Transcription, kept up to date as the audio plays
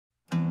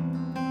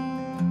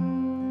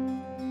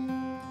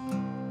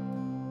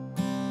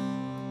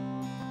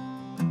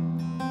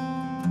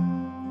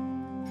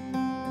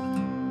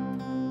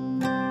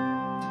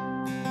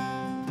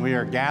We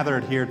are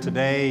gathered here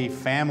today,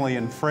 family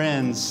and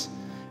friends,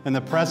 in the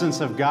presence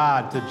of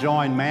God to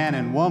join man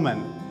and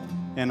woman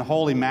in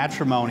holy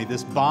matrimony.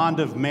 This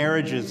bond of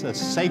marriage is a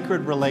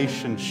sacred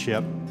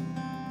relationship.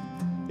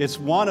 It's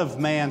one of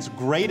man's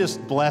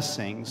greatest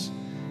blessings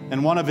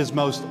and one of his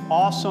most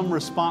awesome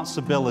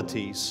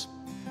responsibilities.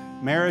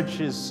 Marriage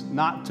is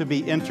not to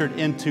be entered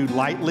into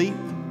lightly,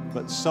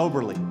 but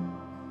soberly,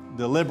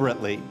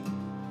 deliberately,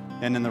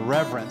 and in the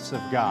reverence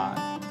of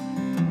God.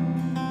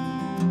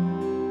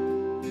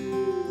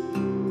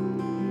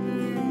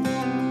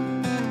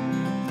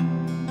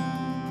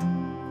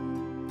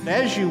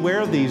 As you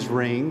wear these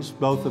rings,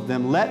 both of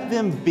them, let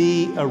them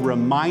be a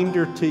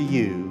reminder to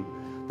you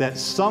that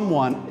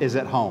someone is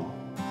at home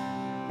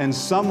and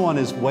someone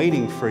is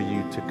waiting for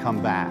you to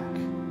come back.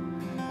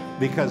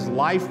 Because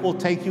life will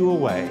take you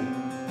away,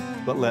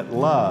 but let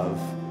love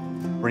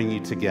bring you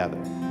together.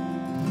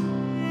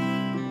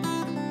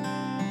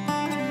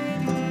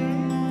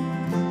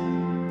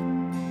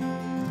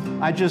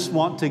 I just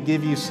want to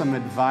give you some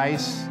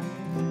advice.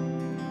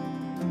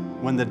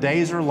 When the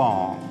days are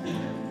long,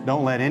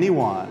 don't let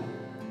anyone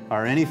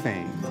or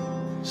anything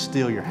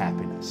steal your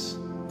happiness.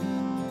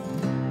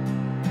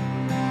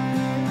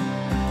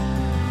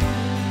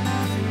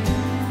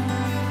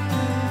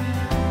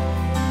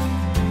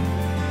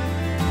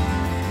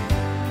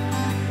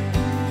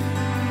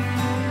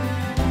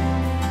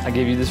 I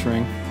give you this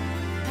ring.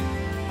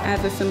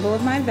 As a symbol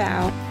of my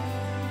vow.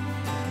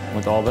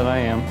 With all that I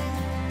am.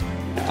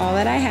 All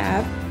that I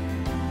have.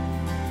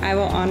 I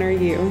will honor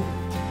you.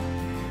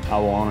 I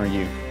will honor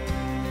you.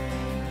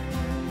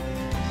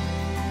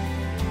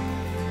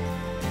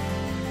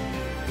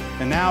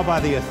 And now, by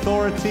the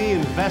authority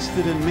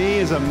invested in me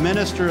as a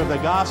minister of the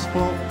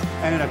gospel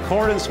and in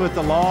accordance with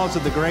the laws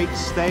of the great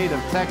state of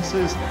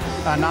Texas,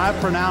 and I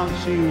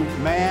pronounce you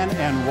man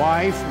and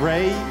wife.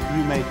 Ray,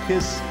 you may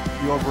kiss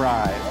your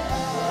bride.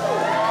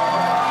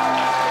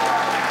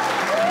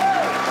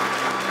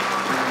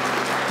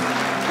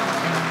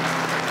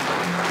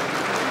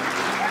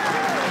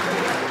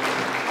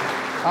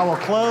 I will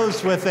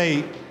close with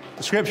a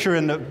scripture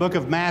in the book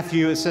of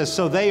Matthew. It says,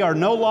 "So they are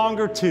no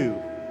longer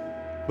two,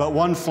 but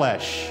one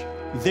flesh.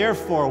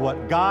 Therefore,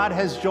 what God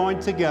has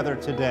joined together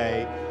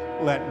today,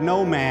 let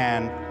no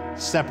man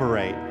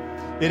separate."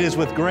 It is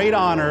with great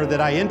honor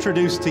that I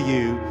introduce to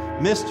you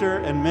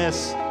Mr. and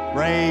Miss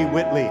Ray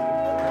Whitley.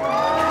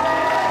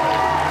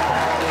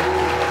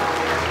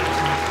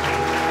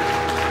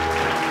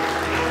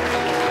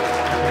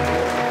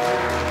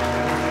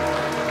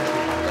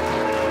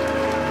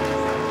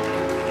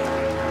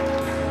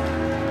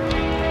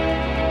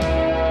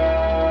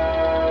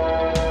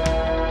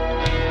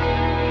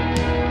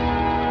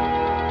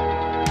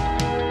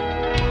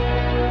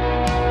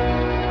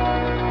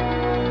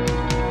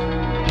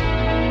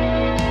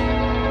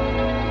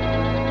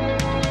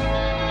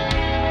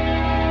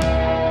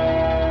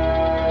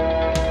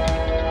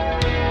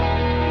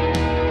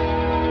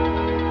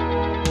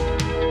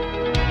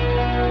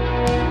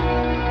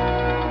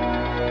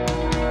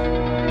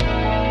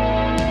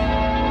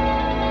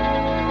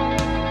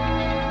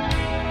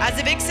 As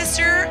a big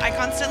sister, I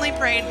constantly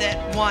prayed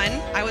that, one,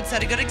 I would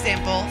set a good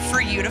example for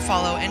you to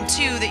follow, and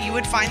two, that you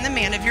would find the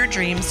man of your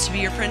dreams to be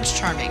your Prince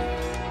Charming.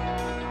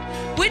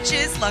 Which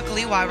is,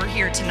 luckily, why we're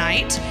here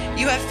tonight.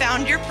 You have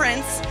found your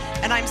prince,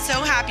 and I'm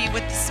so happy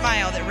with the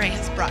smile that Ray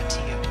has brought to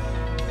you.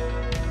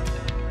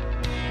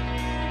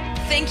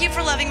 Thank you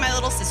for loving my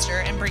little sister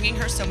and bringing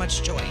her so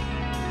much joy.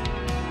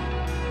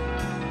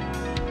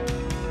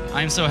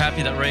 I am so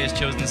happy that Ray has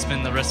chosen to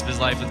spend the rest of his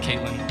life with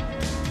Caitlin.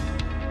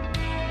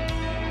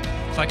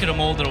 If I could have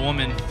molded a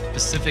woman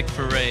specific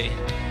for Ray,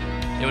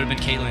 it would have been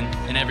Caitlin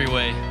in every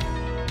way.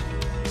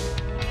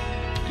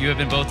 You have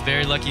been both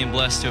very lucky and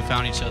blessed to have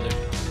found each other.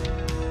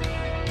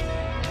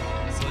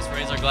 So let's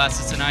raise our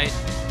glasses tonight.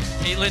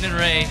 Caitlin and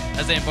Ray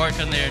as they embark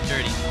on their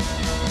journey.